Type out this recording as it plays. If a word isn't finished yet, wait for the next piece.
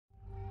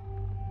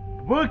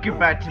Welcome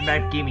back to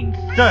Map Gaming.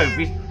 So,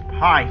 this is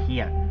Pi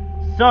here.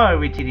 So,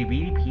 we're to the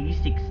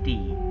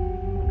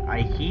VDP-60.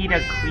 I hear the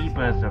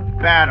creepers of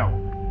battle.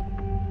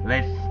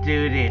 Let's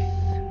do this.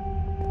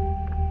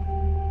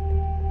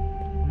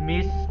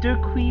 Mr.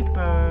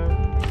 Creeper.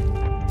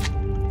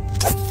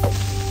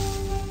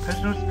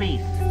 Personal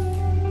space.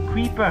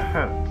 Creeper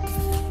hurts.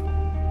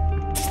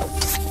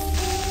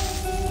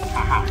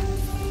 Haha.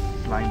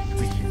 Slime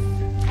squishes.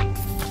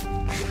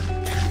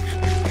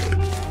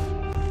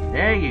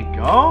 There you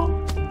go.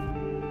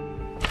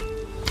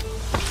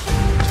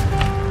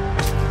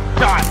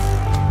 Die.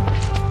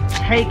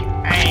 Take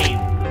aim.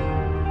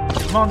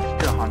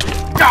 Monster hunter.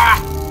 Die.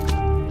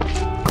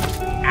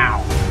 Ow.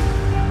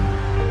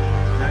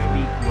 Don't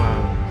be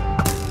gross.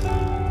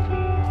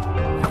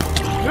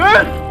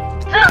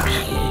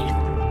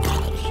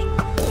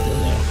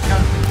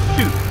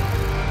 Shoot.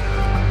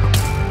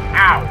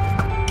 Ow.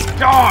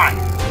 Die.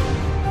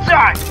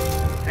 Die.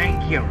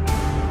 Thank you.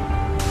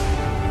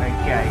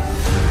 Okay.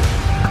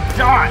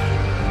 Die!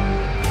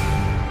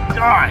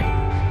 Die!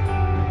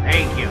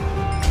 Thank you.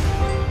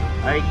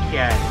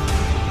 Okay.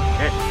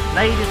 Let's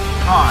play this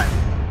time.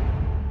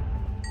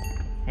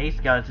 Hey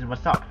skeleton,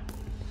 what's up?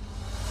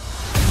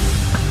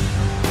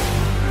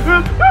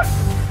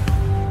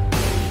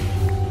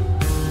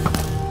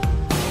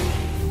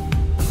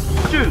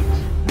 Shoot!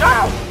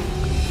 No!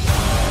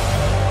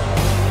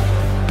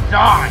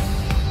 Die!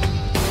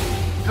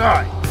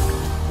 Die!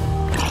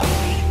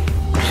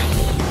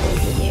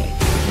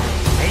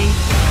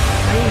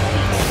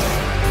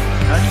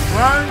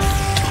 Run!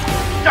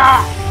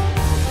 Stop!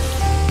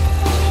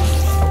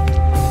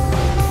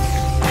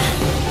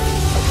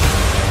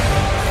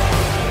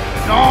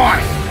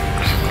 Die!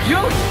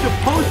 You're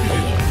supposed to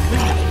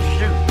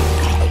shoot.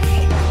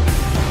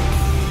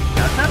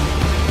 Nothing?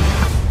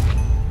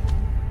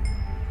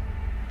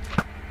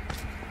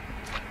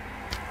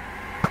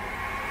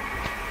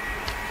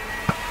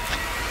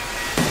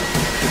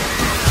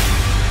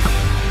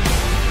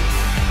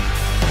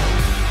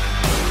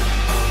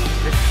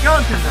 The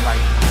skeletons are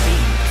like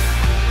thieves.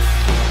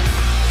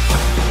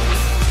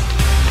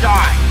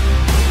 Die!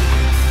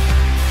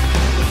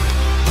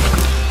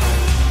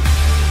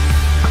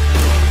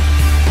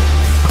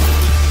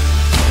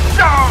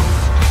 Stop!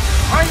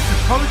 I'm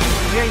supposed to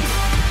create.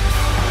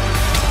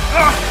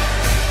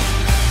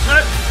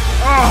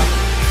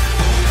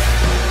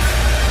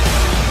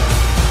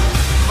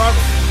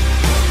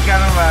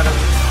 Get around him.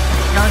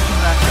 Don't you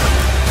let him.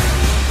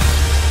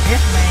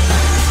 Hit me.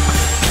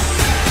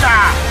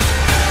 Stop!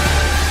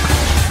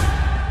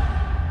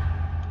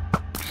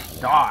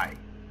 Die!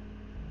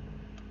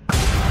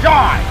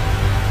 Die!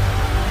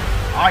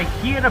 I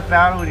hear the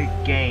battle of the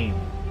game.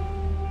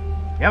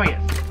 There he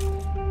is.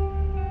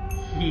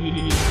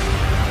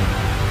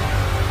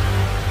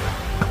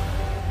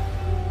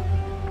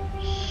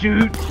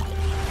 Shoot!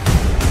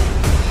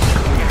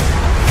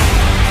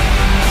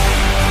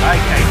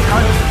 Okay,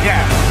 touch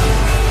down.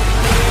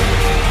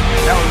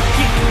 That was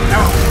kick. That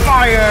was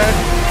fired.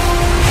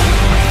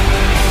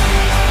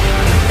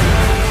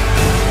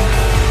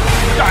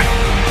 Die!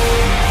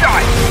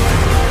 Die!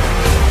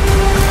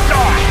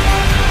 Die!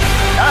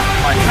 That's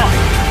my health.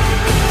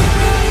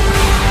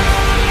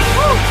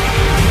 Woo!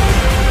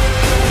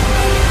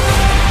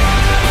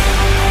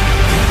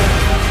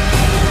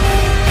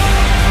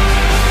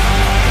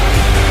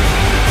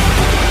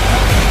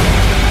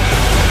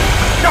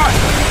 Die!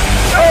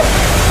 Oh!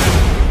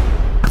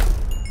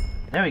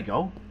 There we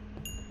go.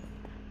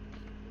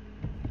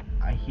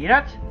 I hear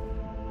that?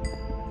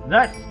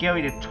 That's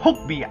scary to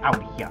took me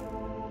out here.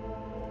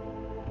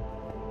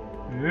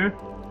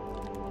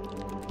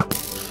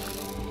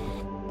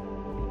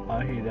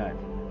 I hear that.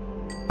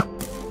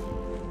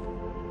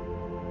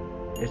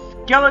 The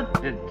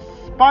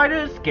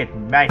spiders get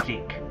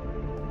magic.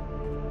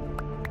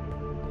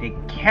 The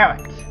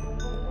carrot.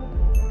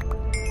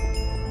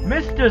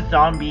 Mr.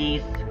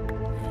 Zombies.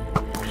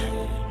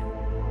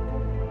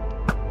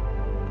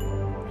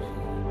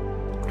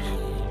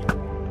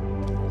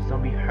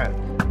 Zombie hurt.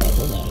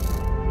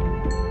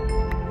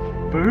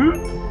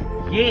 Boots?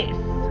 Yes.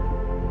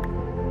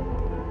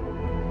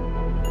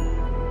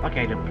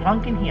 Okay, the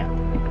plunk in here.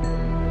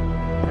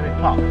 Let me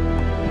plunk.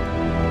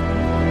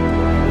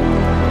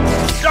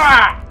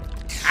 Ah!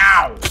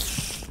 Ow!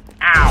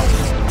 Ow!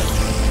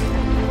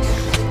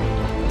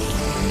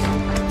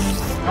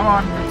 Come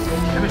on,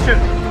 let me shoot.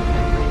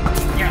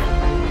 Yeah.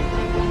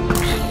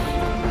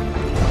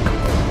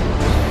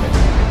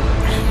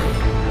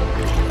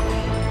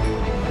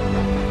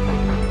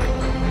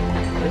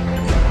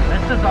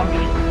 That's the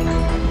zombies.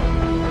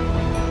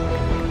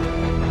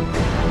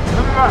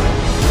 Let me run.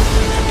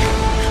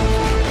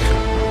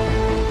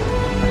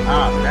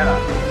 Ah, better.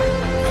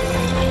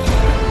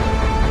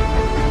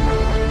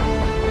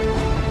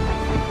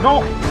 No!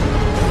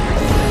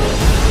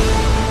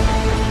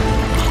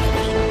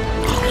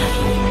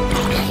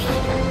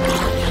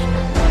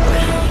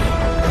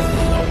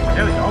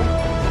 There we go.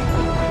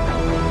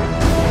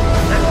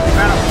 Let's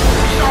battle.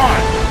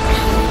 Die!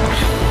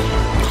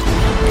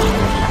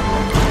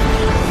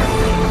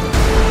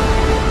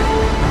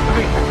 Let me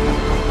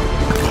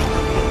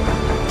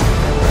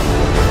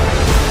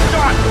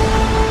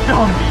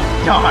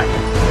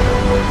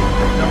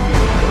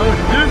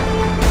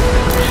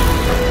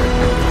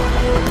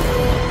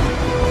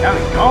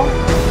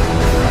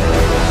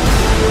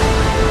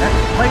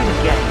play the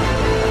game.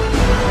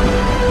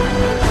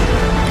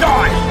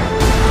 Die!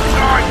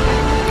 Die!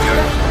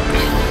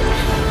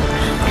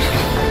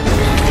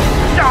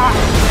 Die!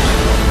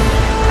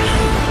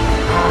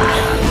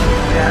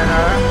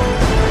 Better.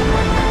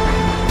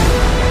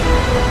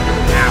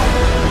 Ow.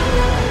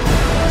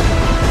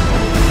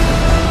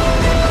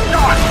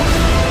 Die!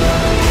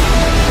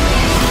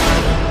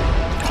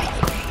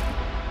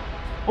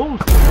 Oh,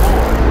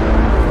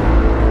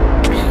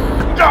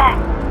 die!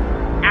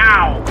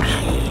 Ow!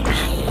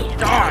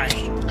 Die!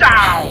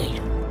 Down!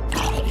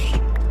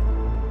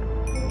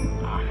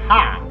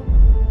 Aha!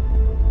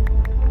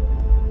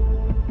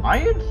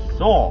 Iron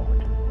sword.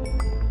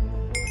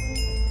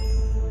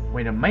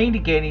 Wait, I'm mainly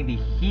getting to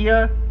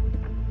here.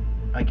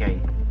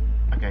 Okay.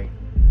 Okay.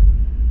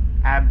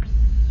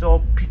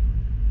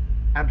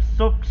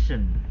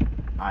 Absorption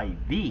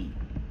IV.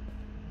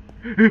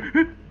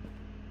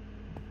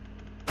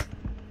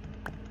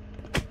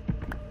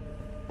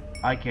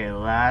 Okay,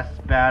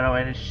 last battle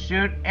and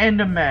shoot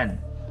Enderman.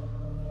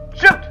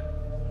 Shoot!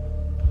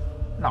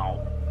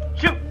 No.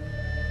 Shoot!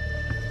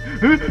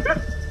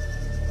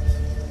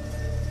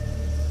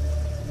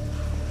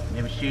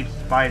 Never shoot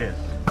spiders.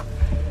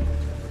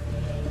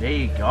 There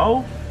you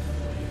go.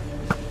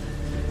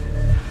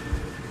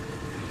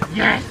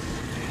 Yes!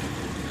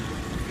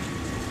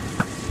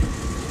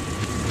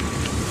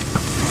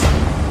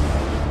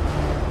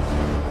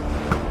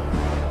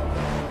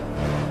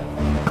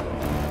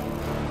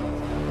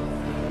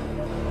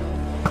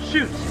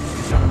 Shoot!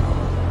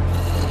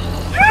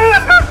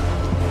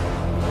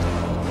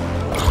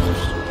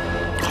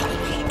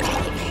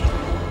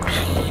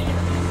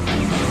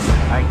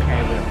 Okay,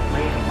 we're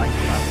playing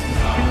Minecraft.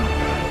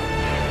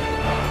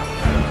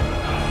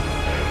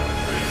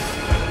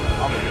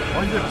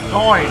 Oh, you're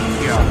dying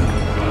here.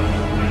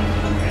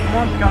 Come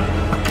on, Skunk.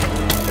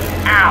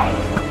 Ow!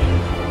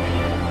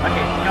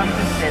 Okay, Skunk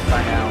is dead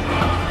by now.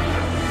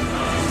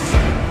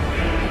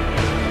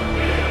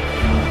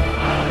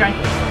 Okay.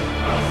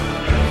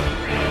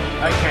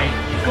 Okay,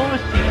 score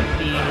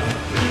 16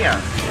 here.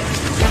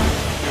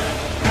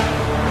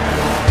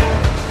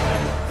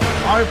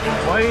 I've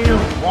played a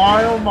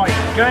while my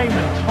game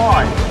and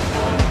time.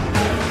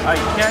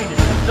 Okay,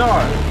 so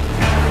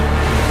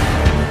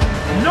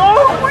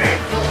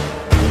Norwich!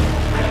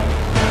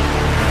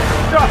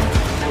 Stop!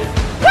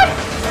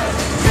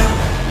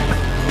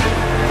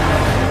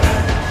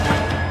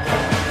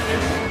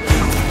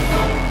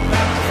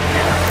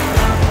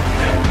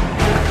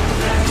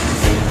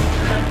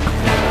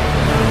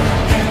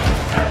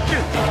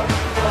 Shoot!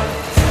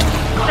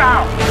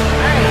 Down!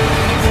 Hey!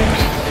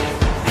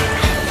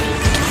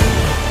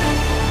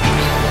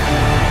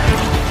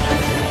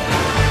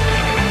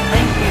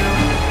 Thank you.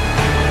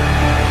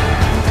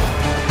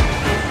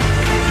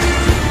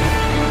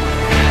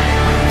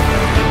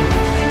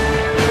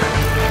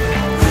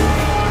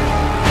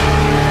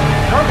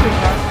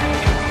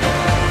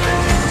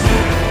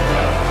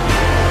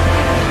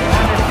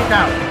 Sit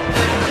down.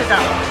 Sit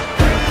down.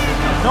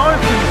 No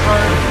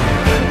people.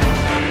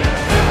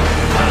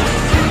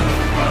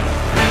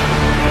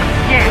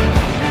 Yes.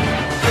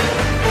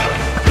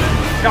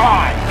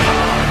 Die.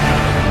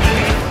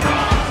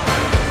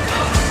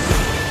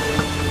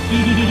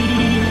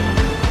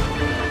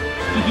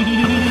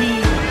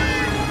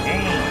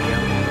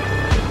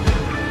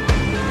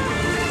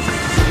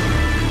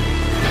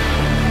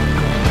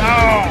 No.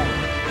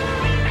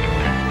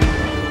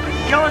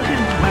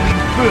 Skeletons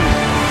winning food.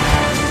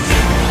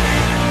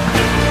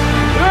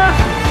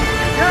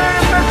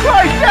 Enemy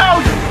close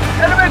out!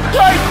 Enemy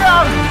close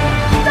out!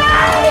 No!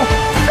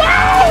 No!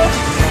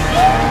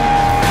 No!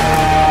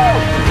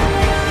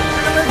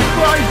 Enemy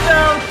close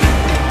out!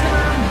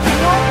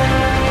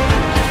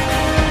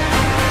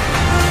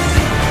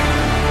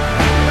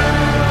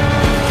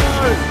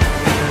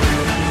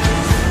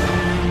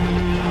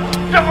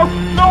 No!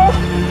 No!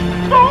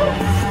 No!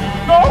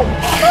 No!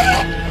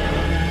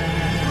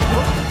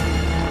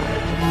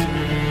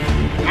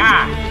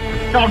 Ah!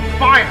 It's on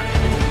fire!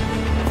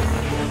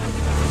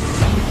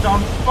 It's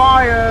on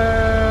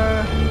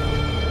fire!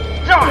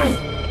 Die!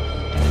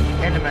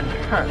 Enderman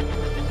hurt.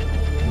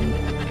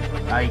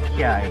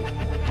 Okay.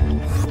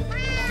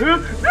 No!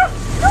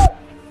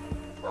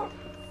 No!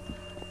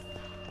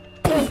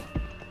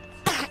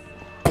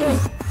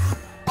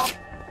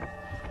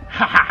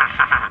 Ha ha ha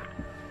ha ha!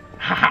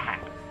 Ha ha!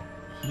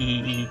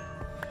 Hee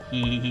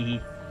hee.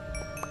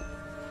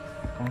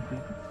 Hungry?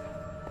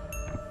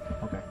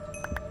 Okay.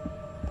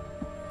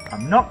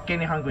 I'm not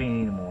getting hungry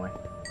anymore.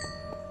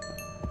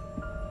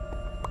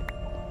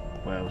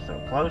 Well, so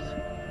close.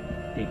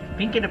 They're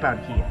thinking about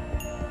here.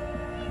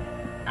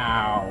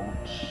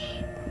 Ouch.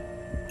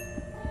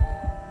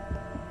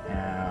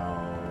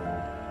 Ow.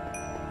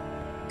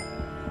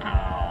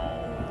 Ow.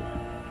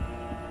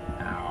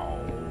 Ow.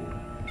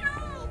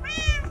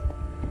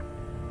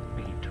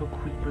 Okay, 2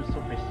 creepers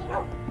of this.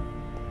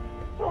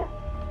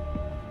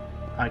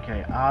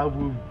 Okay, I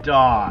will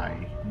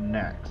die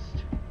next.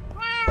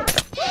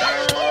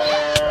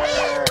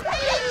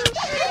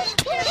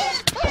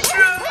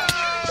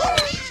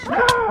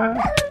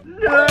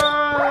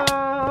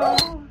 No!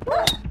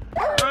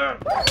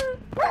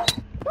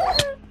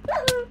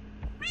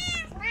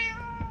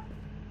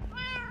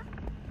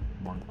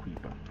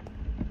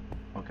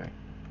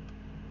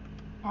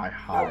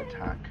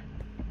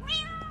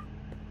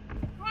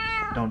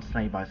 Don't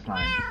slay by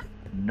slimes.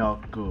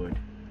 Not good.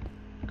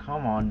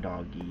 Come on,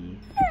 doggy.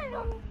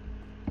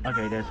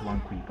 Okay, there's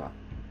one creeper.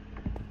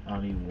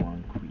 Only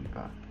one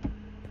creeper.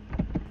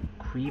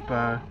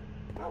 Creeper.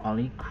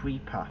 Only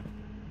creeper.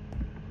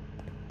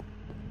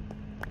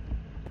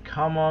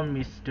 Come on,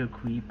 Mr.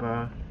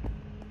 Creeper.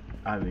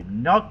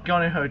 I'm not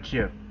gonna hurt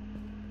you.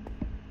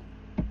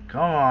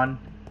 Come on.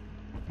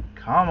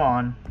 Come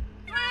on.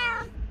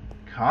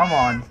 Come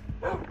on.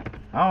 Come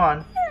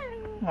on.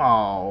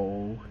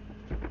 Oh.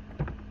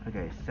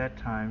 Okay, set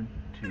time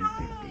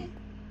 250.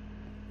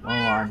 Come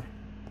on.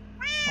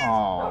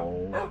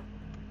 Oh.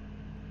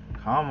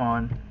 Come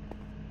on.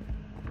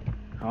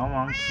 Come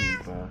on,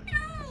 creeper.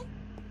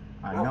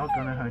 I'm not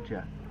gonna hurt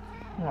you.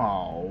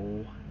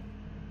 Oh.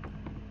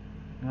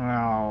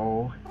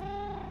 Oh.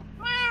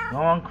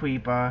 Come on,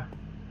 creeper.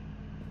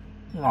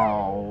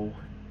 Oh.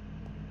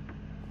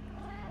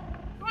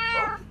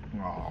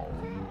 Oh.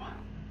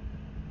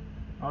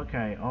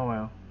 Okay, oh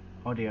well.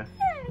 Oh dear.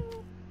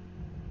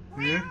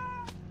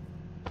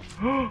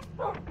 No!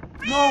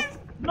 No!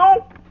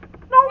 No!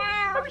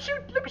 Let me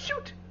shoot! Let me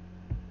shoot!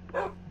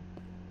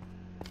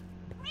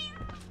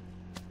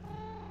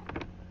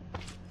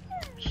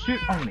 Shoot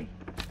only.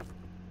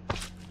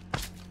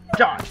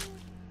 Die!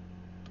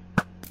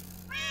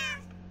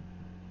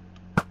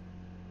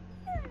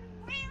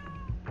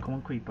 Come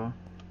on, creeper.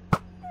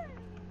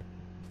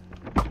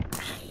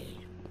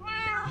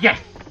 Yes!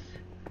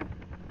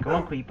 Come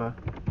on, creeper.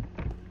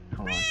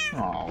 Come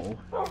on.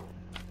 Oh.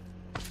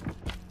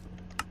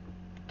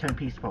 Turn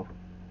peaceful.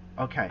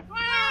 Okay.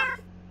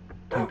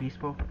 Turn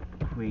peaceful.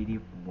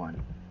 Creative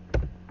 1.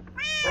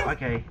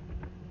 Okay.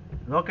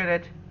 Look at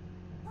it.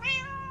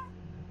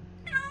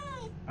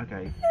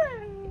 Okay.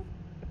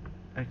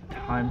 A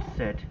time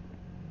set.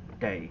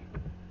 Day.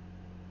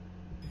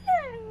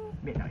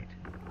 Midnight.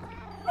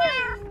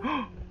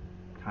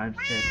 Time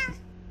set.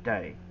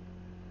 Day.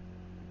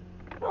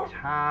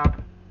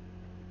 Tab.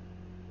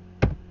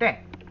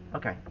 There.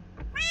 Okay.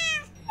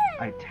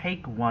 I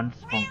take one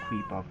spawn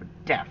creeper for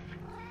death.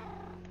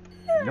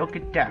 Look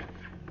at death.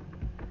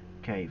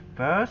 Okay,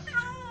 first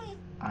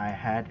I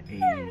had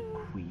a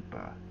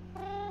creeper.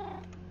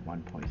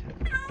 1 poison.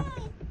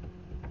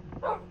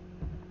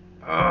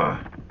 No.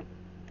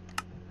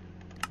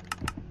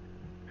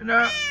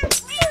 No.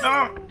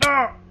 No.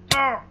 No.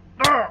 No.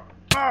 No.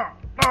 No.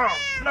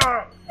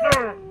 No.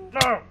 No.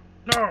 No.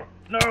 No.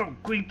 No.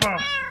 Creeper.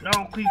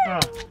 No creeper.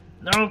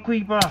 No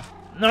creeper.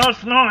 No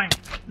slime.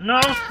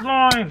 No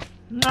slime.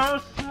 No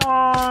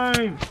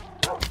slime.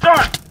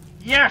 Die.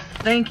 Yes.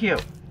 Thank you.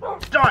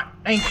 Die.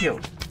 Thank you.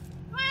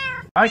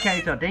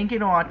 Okay, so thank you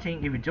for watching.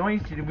 If you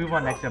enjoyed, see the move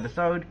on next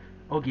episode.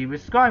 Or give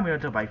subscribe me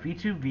until by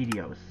future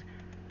videos.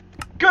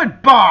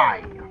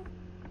 Goodbye.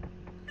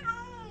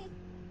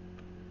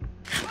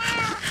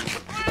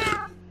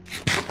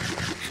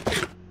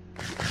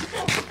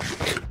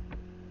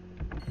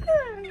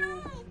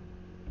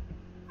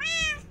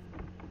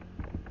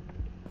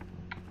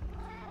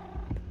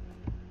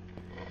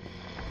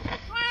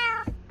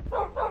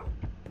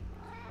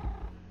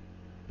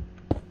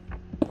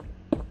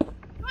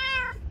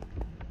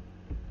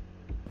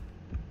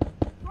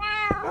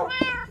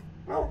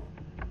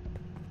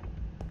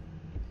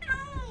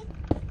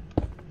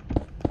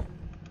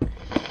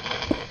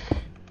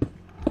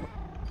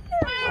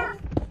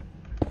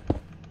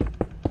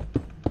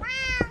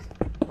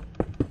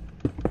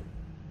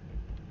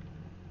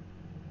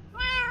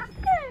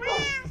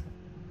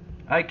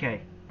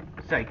 Okay,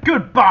 say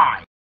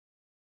goodbye!